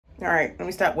All right, let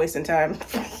me stop wasting time.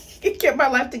 Get my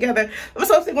life together. I'm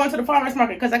supposed to be going to the farmer's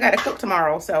market because I got to cook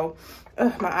tomorrow. So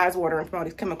my eyes watering from all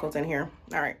these chemicals in here.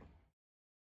 All right.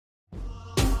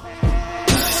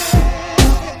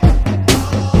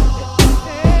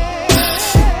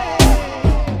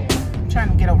 I'm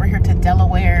trying to get over here to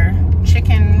Delaware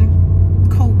Chicken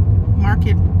Coop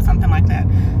Market, something like that.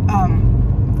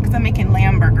 Because I'm making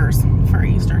lamb burgers for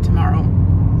Easter tomorrow.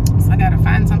 So I gotta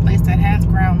find some place that has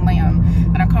ground lamb.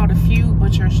 And I called a few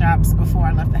butcher shops before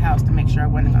I left the house to make sure I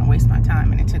wasn't gonna waste my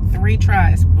time. And it took 3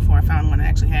 tries before I found one that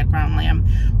actually had ground lamb,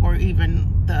 or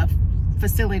even the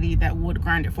facility that would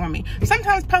grind it for me.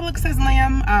 Sometimes Publix says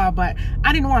lamb, but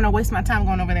I didn't want to waste my time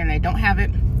going over there and they don't have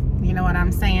it. You know what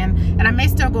I'm saying? And I may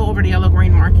still go over to Yellow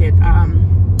Green Market.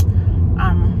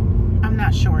 I'm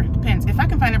not sure. It depends. If I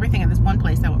can find everything in this one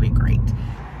place, that would be great.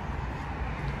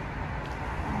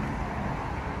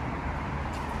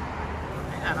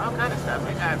 Got all kind of stuff.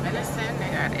 They got venison, they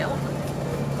got elk.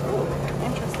 Ooh,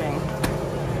 interesting.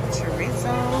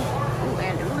 Chorizo. Ooh,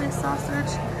 andouille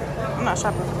sausage. I'm not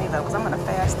shopping for me though, because I'm gonna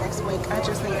fast next week. I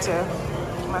just need to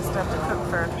get my stuff to cook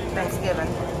for Thanksgiving.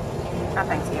 Not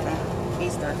Thanksgiving,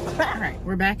 Easter. All right,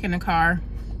 we're back in the car.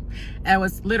 It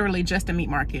was literally just a meat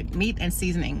market. Meat and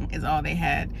seasoning is all they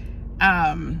had.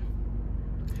 My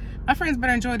friends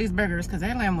better enjoy these burgers because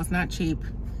that lamb was not cheap.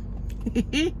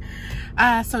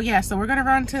 So we're gonna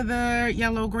run to the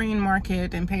Yellow Green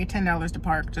Market and pay $10 to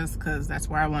park just because that's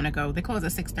where I want to go. They close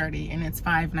at 6:30 and it's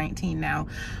 5:19 now.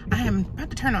 I am about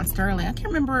to turn on Sterling. I can't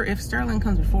remember if Sterling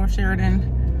comes before Sheridan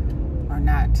or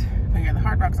not. But yeah, the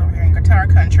Hard Rock's over here in Guitar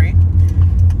Country.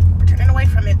 We're turning away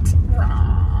from it.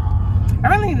 I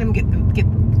really need to get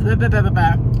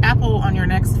Apple on your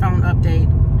next phone update.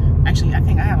 Actually, I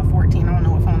think I have a 14. I don't know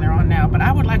what phone they're on now, but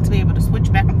I would like to be able to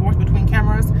switch back and forth between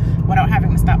cameras without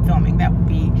having to stop filming. That would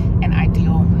be an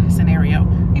ideal scenario.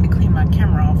 I need to clean my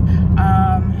camera off.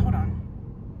 Hold on.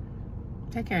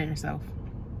 Take care of yourself.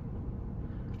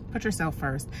 Put yourself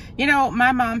first. You know,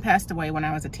 my mom passed away when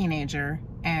I was a teenager,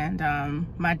 and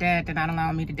my dad did not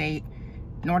allow me to date,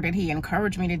 nor did he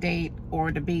encourage me to date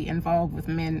or to be involved with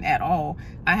men at all.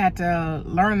 I had to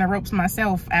learn the ropes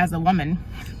myself as a woman.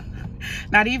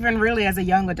 Not even really as a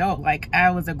young adult. Like,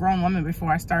 I was a grown woman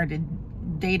before I started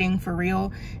dating for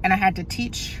real, and I had to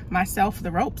teach myself the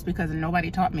ropes because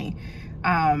nobody taught me.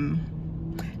 And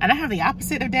I have the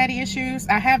opposite of daddy issues.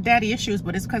 I have daddy issues,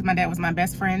 but it's because my dad was my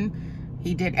best friend.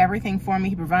 He did everything for me.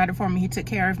 He provided for me. He took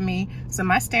care of me. So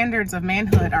my standards of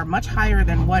manhood are much higher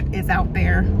than what is out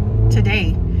there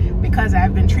today because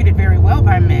I've been treated very well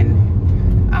by men.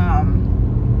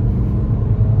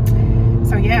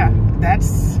 So yeah,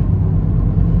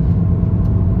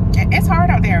 it's hard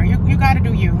out there. You got to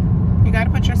do you. You got to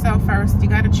put yourself first. You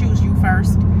got to choose you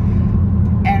first.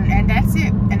 And that's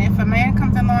it. And if a man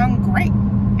comes along, great.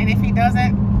 And if he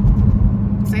doesn't,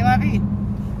 c'est la vie.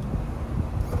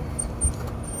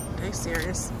 Are you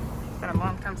serious? It's been a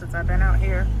long time since I've been out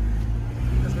here.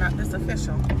 It's not this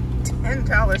official.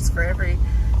 $10 for every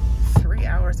 3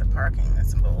 hours of parking.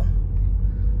 That's bull.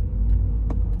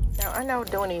 Now, I know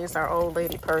Doonies are old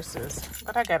lady purses,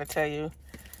 but I gotta tell you,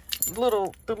 the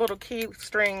little key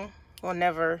string will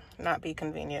never not be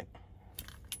convenient.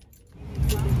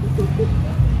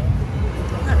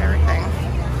 Got everything.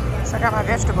 So I got my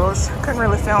vegetables. Couldn't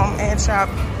really film and shop.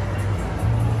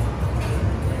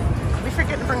 I be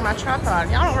forgetting to bring my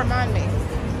tripod. Y'all don't remind me. I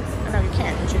know you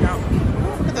can't, but you don't.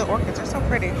 Look at the orchids, they're so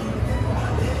pretty.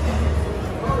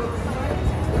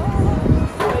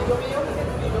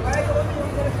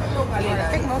 Yeah, I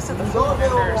think most of the food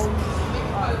vendors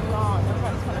are gone.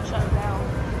 Everybody's gonna shut down.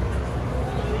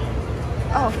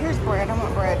 Oh, here's bread. I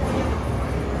want bread.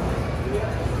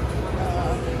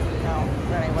 No,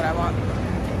 that ain't what I want.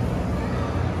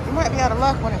 You might be out of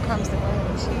luck when it comes to bread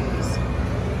and cheese.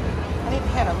 I need to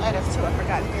have a lettuce too. I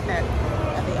forgot to get that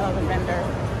at the other vendor.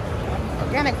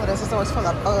 Organic lettuce is always full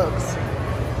of bugs.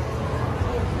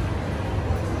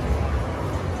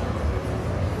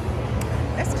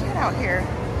 It's cute out here.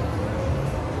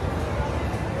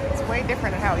 It's way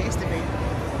different than how it used to be.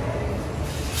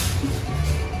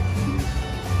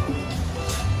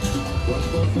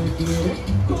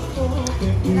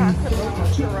 Yeah, I could love a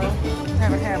churro.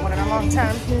 Haven't had one in a long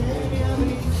time.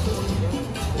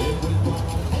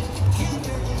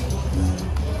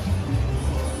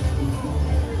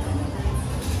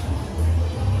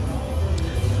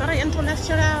 Very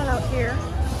international out here.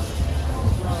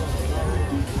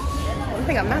 One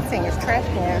thing I'm not seeing is trash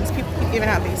cans. People keep giving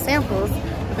out these samples,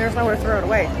 but there's nowhere to throw it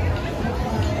away. I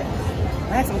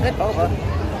had some good boba.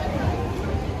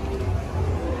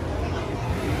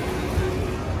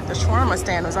 The shawarma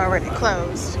stand was already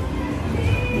closed.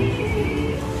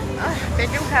 They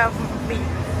do have meat.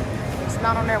 It's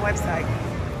not on their website.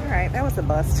 All right, that was a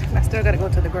bust. I still gotta go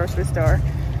to the grocery store.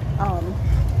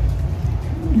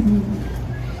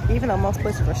 Even though most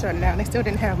places were shutting down, they still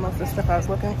didn't have most of the stuff I was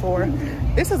looking for.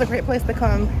 This is a great place to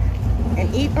come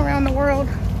and eat around the world,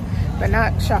 but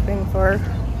not shopping for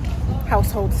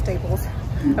household staples.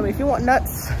 I mean, if you want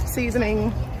nuts,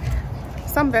 seasoning,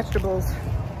 some vegetables,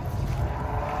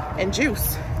 and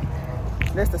juice,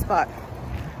 that's the spot,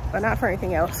 but not for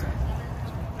anything else.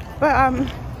 But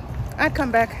I'd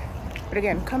come back, but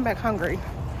again, come back hungry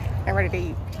and ready to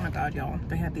eat. Oh my God, y'all,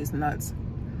 they have these nuts.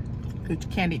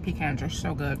 Candied pecans are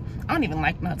so good. I don't even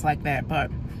like nuts like that, but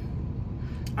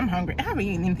I'm hungry. I haven't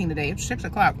eaten anything today. It's 6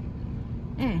 o'clock.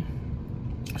 So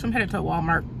I'm headed to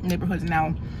Walmart neighborhoods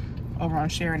now over on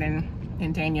Sheridan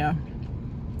and Dania.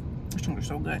 These things are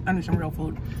so good. I need some real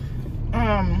food.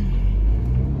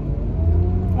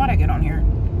 Why'd I get on here?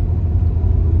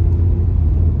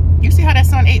 You see how that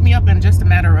sun ate me up in just a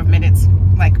matter of minutes?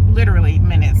 Like literally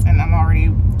minutes, and I'm already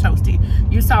toasty.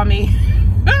 You saw me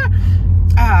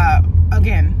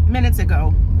again minutes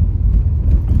ago.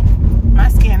 My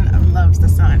skin loves the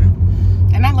sun,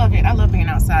 and I love it. I love being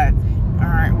outside. All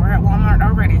right, we're at Walmart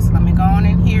already, so let me go on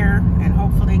in here and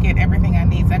hopefully get everything I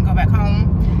need so I can go back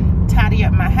home, tidy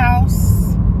up my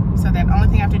house, so that the only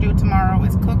thing I have to do tomorrow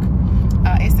is cook.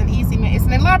 It's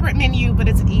an elaborate menu, but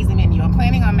it's an easy menu. I'm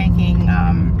planning on making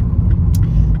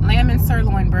lamb and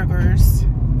sirloin burgers.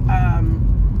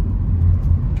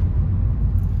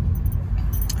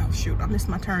 Oh shoot, I missed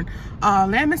my turn.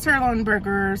 Lamb and sirloin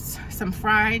burgers, some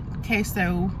fried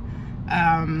queso,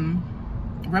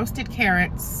 roasted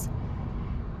carrots,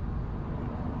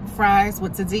 fries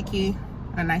with tzatziki,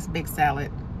 a nice big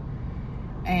salad.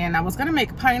 And I was gonna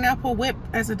make pineapple whip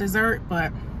as a dessert,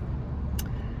 but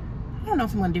I don't know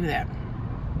if I'm gonna do that.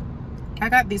 I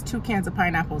got these 2 cans of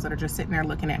pineapples that are just sitting there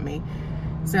looking at me.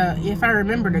 So if I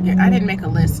remember to get, I didn't make a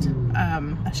list.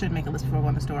 I should make a list before I go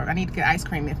in the store. I need to get ice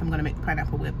cream if I'm gonna make the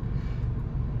pineapple whip.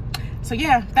 So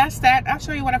yeah, that's that. I'll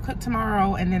show you what I cook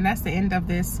tomorrow, and then that's the end of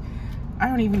this. I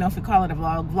don't even know if we call it a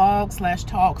vlog slash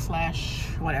talk slash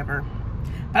whatever.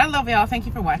 But I love y'all. Thank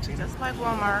you for watching. Just like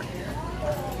Walmart,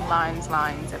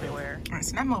 lines everywhere. All right,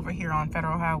 so I'm over here on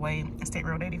Federal Highway, State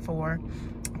Road 84,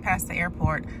 past the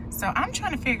airport. So I'm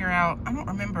trying to figure out, I don't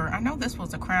remember, I know this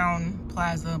was a Crown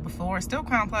Plaza before. It's still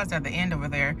Crown Plaza at the end over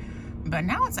there, but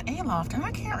now it's an Aloft, and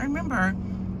I can't remember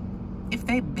if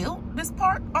they built this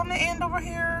part on the end over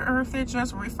here or if they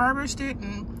just refurbished it,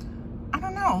 and I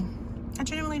don't know. I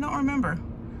genuinely don't remember.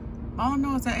 All I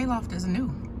know is that Aloft is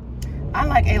new. I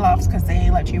like Alofts because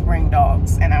they let you bring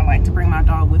dogs, and I like to bring my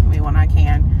dog with me when I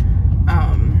can.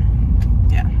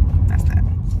 Yeah, that's that.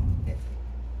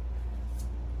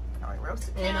 All right,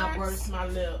 roasted carrots, and I burst my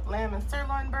lip. Lamb and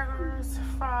sirloin burgers,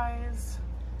 fries,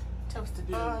 toasted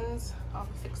buns, all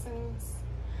the fixings.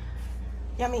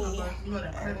 Yummy.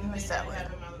 And the salad.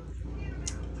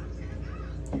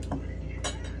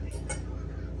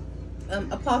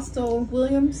 Apostle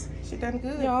Williams. She done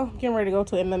good. Y'all, getting ready to go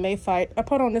to an MMA fight. I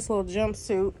put on this little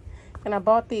jumpsuit, and I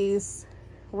bought these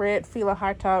red Fila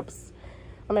high tops.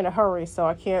 I'm in a hurry, so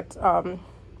I can't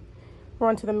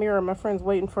run to the mirror. My friend's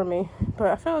waiting for me, but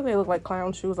I feel like they look like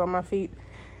clown shoes on my feet.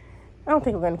 I don't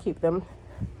think I'm gonna keep them.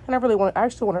 And I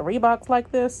actually want a Reeboks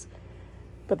like this,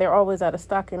 but they're always out of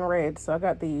stock in red, so I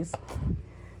got these,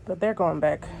 but they're going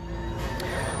back.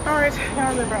 All right,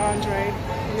 y'all remember Andre?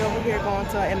 We're over here going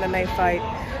to an MMA fight.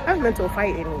 I haven't been to a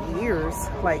fight in years.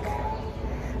 Like,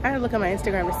 I had to look at my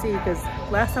Instagram to see, because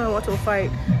last time I went to a fight,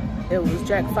 it was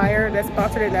Jack Fire that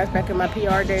sponsored it. That's back in my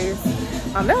PR days.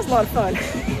 That was a lot of fun.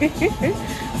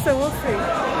 So we'll see.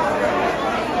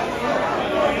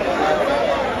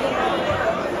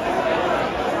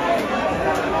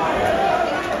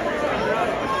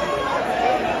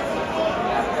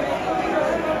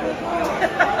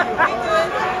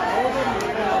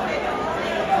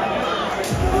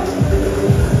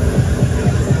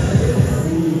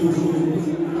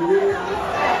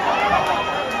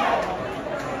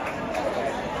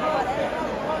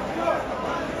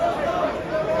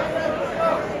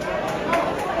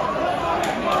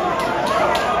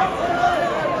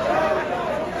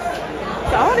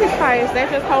 They're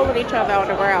just holding each other on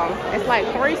the ground. It's like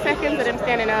 3 seconds of them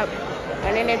standing up,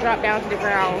 and then they drop down to the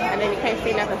ground, and then you can't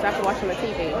see nothing, so after watching the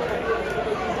TV.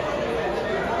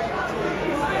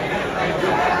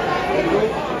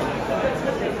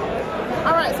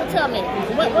 All right, so tell me,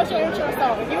 what's your intro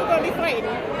song? If you were going to be fighting,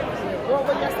 what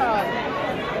was your song?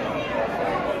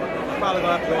 Probably going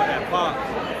to have to go with that Fox.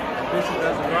 Bishop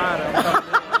as a rider.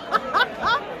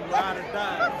 Ride or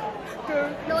die.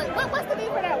 No, what's the beat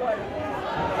for that one?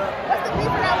 What's the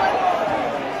beat for that one?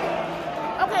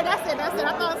 said,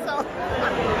 I thought so.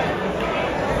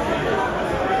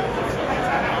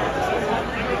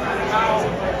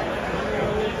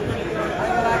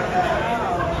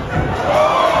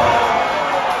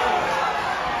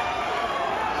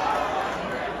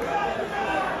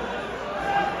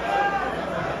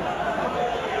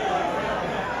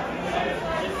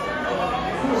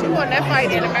 She won that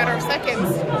fight in a matter of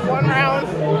seconds. 1 round,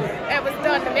 it was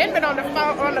done. The men been on the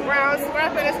ground,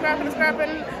 scrapping and scrapping and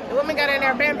scrapping. The women got in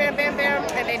there, bam, bam, bam, bam,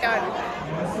 and they done.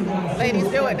 Ladies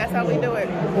do it. That's how we do it.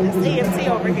 This EMT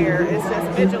over here is just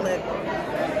vigilant.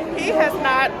 He has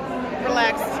not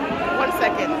relaxed 1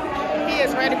 second. He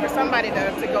is ready for somebody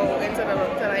to go into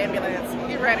the ambulance.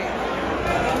 He's ready.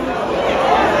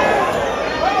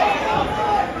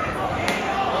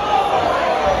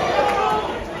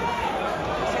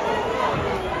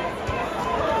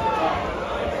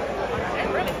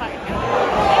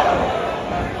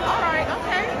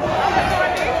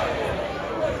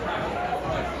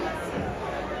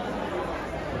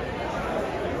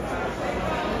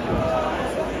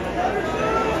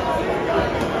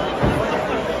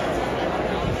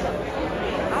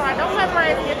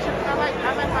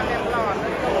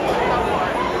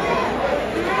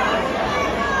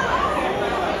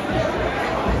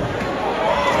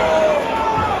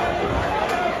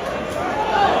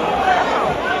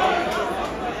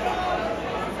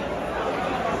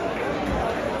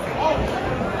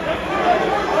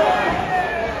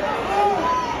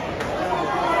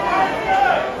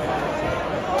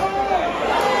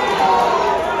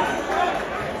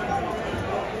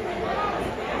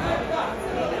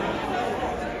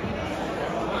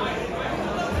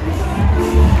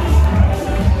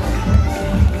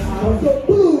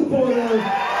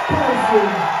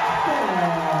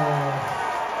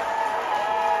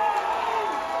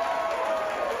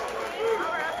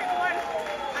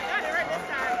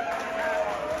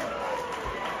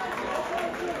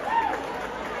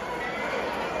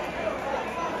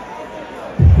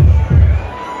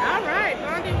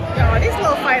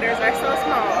 Fighters are so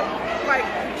small. Like,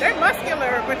 they're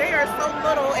muscular, but they are so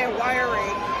little and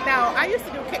wiry. Now, I used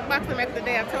to do kickboxing back in the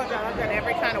day. I told y'all I've done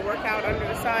every kind of workout under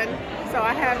the sun. So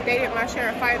I have dated my share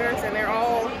of fighters, and they're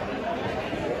all,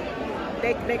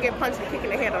 they get punched and kicked in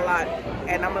the head a lot.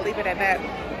 And I'm gonna leave it at that.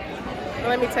 But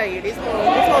let me tell you, these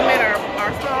little men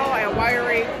are small and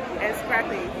wiry and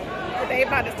scrappy. But they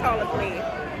about as tall as me.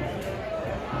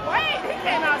 Wait, he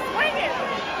came out swinging.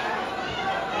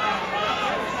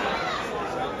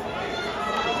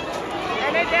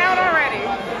 And they're down already.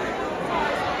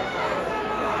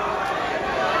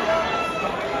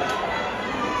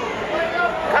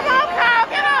 Come on, Kyle,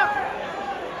 get up.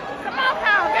 Come on,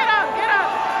 Kyle, get up, get up.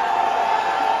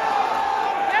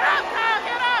 Get up, Kyle,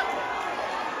 get up.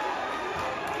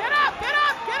 Get up, get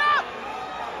up, get up.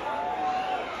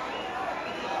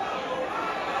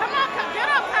 Come on, Kyle, get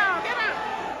up, Kyle, get up.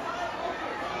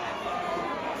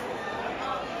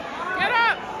 Get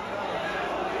up.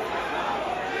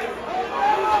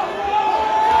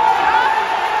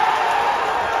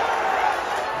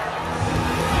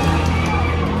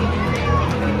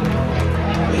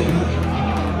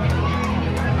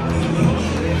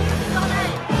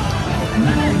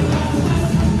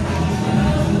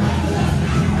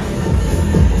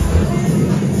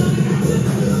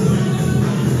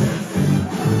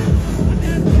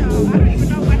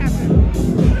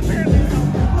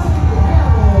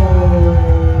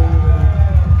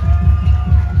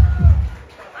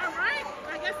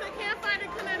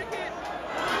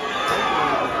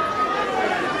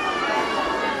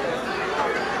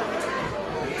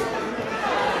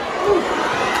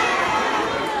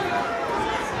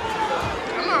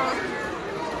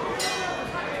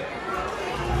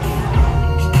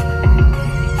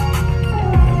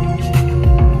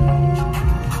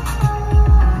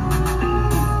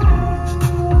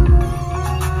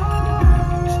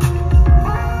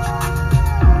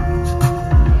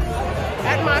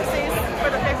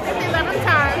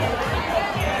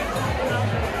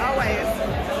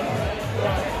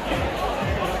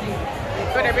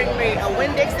 Bring me a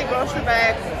Winn-Dixie grocery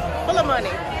bag full of money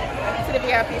to the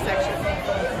VIP section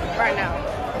right now.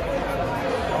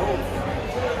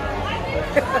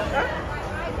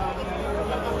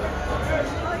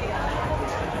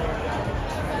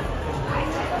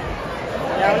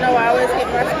 Y'all know I always get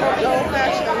my smoked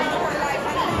old-fashioned.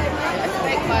 That's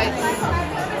steak bites.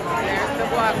 There's the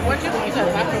guac. What you think?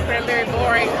 Apple cranberry,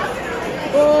 boring.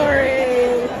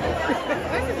 Boring.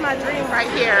 This is my dream right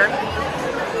here.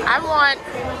 I want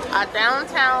a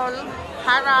downtown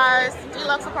high-rise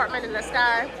deluxe apartment in the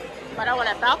sky, but I want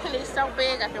a balcony so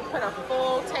big I can put a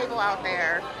full table out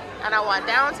there And I want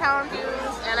downtown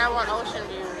views, and I want ocean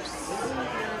views.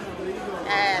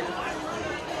 And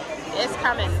it's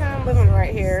coming. I'm living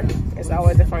right here. It's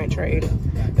always a freight train.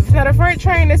 If it's not a freight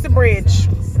train, it's a bridge.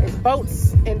 It's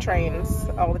boats and trains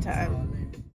all the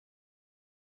time.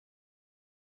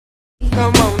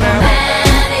 Come on.